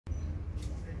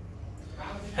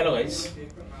Hello guys,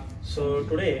 so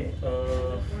today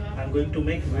I'm going to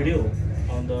make video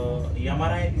on the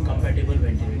MRI compatible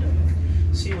ventilator.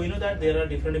 See, we know that there are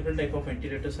different type of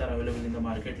ventilators are available in the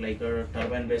market, like a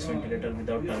turbine based ventilator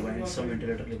without turbine. Some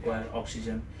ventilator require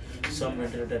oxygen, some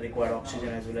ventilator require oxygen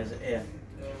as well as air.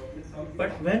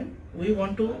 But when we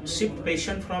want to shift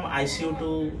patient from ICU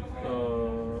to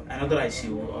another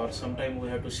ICU, or sometime we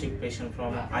have to shift patient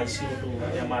from ICU to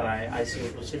MRI,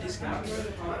 ICU to CT scan,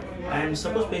 and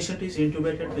suppose patient is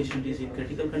intubated, patient is in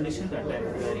critical condition, that time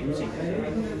we are using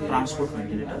transport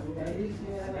ventilator.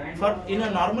 For in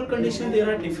a normal condition there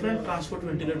are different transport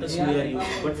ventilators we are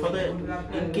using, but for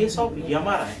in case of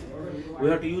MRI we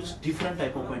have to use different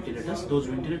type of ventilators. Those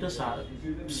ventilators are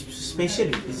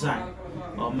specially designed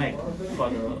or made for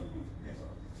the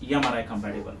MRI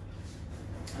compatible,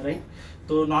 right?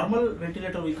 So normal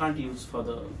ventilator we can't use for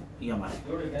the MRI.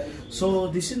 So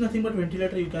this is nothing but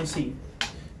ventilator. You can see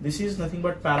this is nothing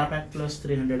but Parapack Plus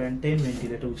 310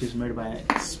 ventilator, which is made by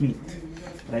Smith,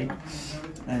 right?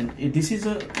 And this is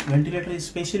a ventilator is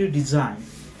specially designed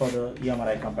for the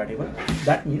MRI compatible.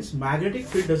 That means magnetic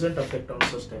field doesn't affect on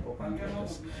such type of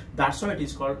ventilators. That's why it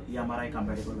is called MRI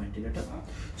compatible ventilator.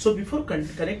 So before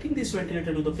connecting this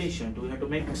ventilator to the patient, we have to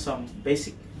make some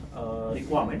basic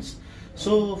requirements.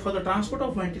 So for the transport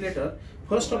of ventilator,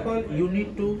 first of all you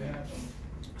need to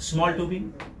small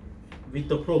tubing with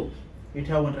the probe. It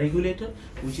have one regulator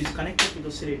which is connected to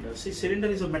the cylinder. See, cylinder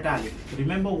is a metallic.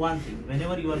 Remember one thing,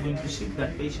 whenever you are going to shift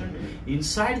that patient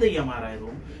inside the MRI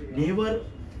room, never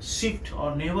shift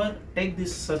or never take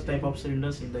this such type of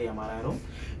cylinders in the MRI room.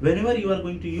 Whenever you are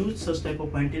going to use such type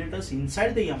of ventilators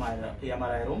inside the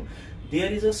MRI room, there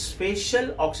is a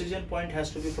special oxygen point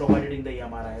has to be provided in the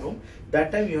MRI room.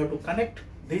 That time you have to connect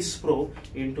this probe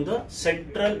into the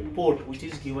central port which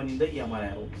is given in the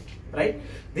MRI room, right?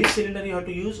 This cylinder you have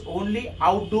to use only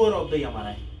outdoor of the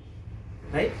MRI,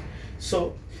 right?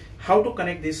 So how to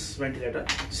connect this ventilator?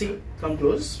 See, come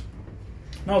close.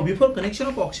 Now before connection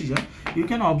of oxygen, you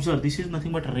can observe this is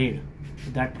nothing but red.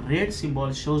 That red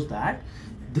symbol shows that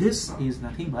this is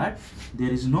nothing but there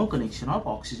is no connection of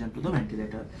oxygen to the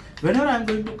ventilator. Whenever I am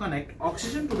going to connect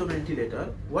oxygen to the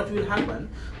ventilator, what will happen?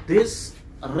 This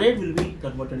red will be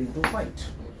converted into white.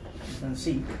 You can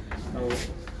see now.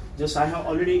 Just I have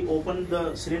already opened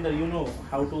the cylinder. You know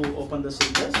how to open the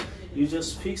cylinders. You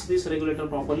just fix this regulator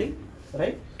properly,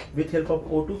 right? With help of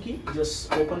O2 key,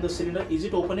 just open the cylinder. Is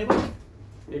it openable?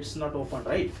 It's not open,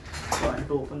 right? So I have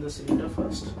to open the cylinder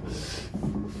first.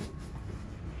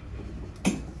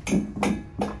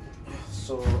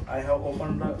 So I have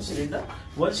opened the cylinder.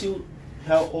 Once you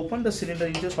have opened the cylinder,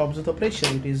 you just observe the pressure.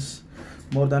 It is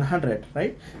more than 100,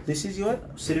 right? This is your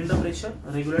cylinder pressure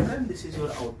regulator and this is your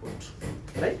output,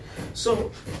 right?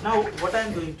 So now what I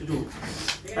am going to do,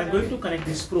 I am going to connect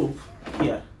this probe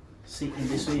here. See, in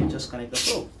this way you just connect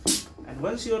the probe, and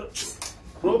once your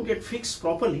probe get fixed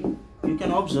properly, you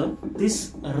can observe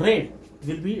this red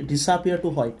will be disappear to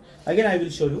white. Again I will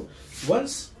show you.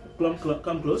 Once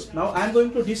come close. Now I am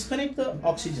going to disconnect the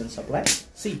oxygen supply.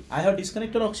 See, I have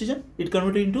disconnected oxygen, it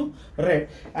converted into red,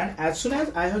 and as soon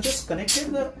as I have just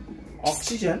connected the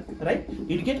oxygen, right,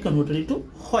 it get converted into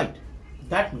white.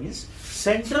 That means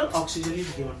central oxygen is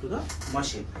given to the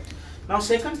machine. Now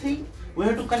second thing, we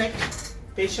have to connect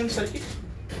patient circuit.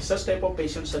 Such type of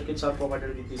patient circuits are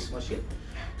provided with this machine.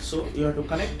 So you have to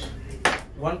connect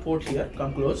one port here.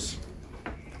 Come close.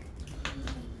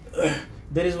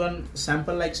 There is one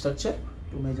sample like structure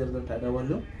to measure the tidal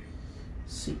volume.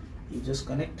 See, you just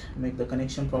connect, make the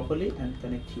connection properly and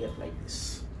connect here like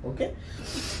this. Okay.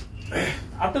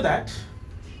 After that,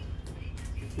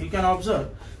 you can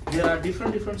observe there are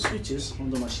different switches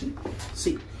on the machine.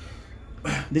 See,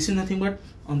 this is nothing but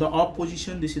on the off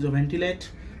position, this is a ventilate.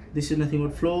 This is nothing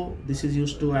but flow. This is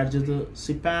used to adjust the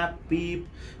CPAP, PEEP,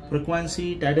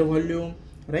 frequency, tidal volume,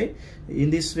 right? In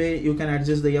this way you can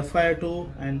adjust the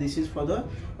FiO2, and this is for the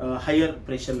higher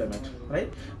pressure limit,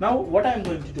 right? Now what I am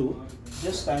going to do,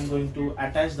 just I am going to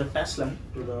attach the test lamp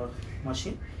to the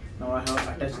machine. Now I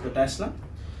have attached the test lamp,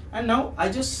 and now I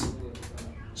just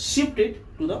shift it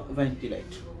to the ventilator.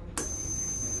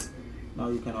 Now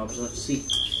you can observe, see,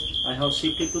 I have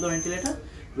shifted to the ventilator.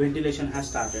 Ventilation has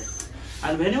started,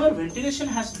 and whenever ventilation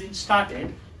has been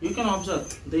started, you can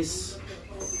observe this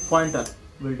pointer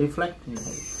will deflect.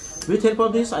 With help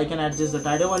of this I can adjust the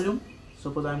tidal volume.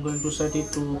 Suppose I am going to set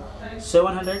it to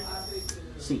 700.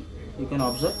 See, you can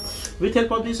observe. With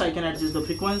help of this I can adjust the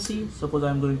frequency. Suppose I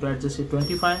am going to adjust it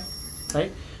 25,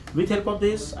 right? With help of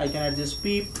this I can adjust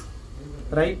PEEP,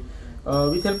 right?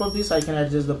 With help of this I can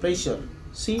adjust the pressure.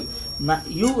 See,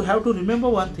 you have to remember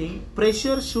one thing,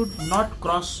 pressure should not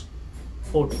cross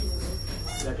 40.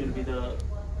 that will be the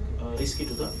risky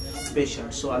to the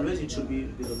patient. So always it should be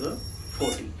below the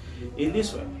 40 in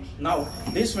this way. Now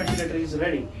this ventilator is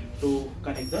ready to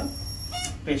connect the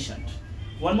patient.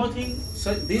 One more thing,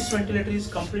 sir, this ventilator is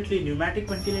completely pneumatic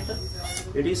ventilator.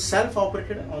 It is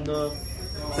self-operated on the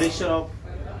pressure of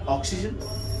oxygen.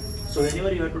 So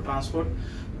whenever you have to transport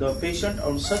the patient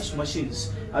on such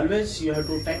machines, always you have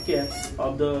to take care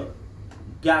of the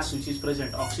gas which is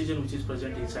present, oxygen which is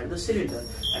present inside the cylinder,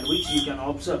 and which you can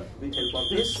observe with help of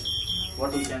this,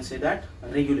 what we can say that,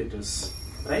 regulators,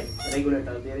 right?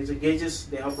 Regulator, there is a gauges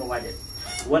they have provided.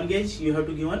 One gauge you have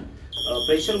to give one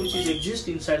pressure which is exist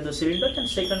inside the cylinder, and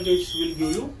second gauge will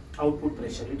give you output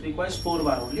pressure. It requires 4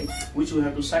 bar only, which we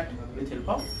have to set with help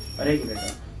of a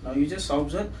regulator. Now you just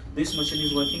observe this machine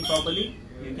is working properly.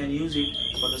 You can use it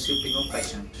for the shifting of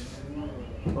patient.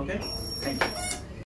 Okay, thank you.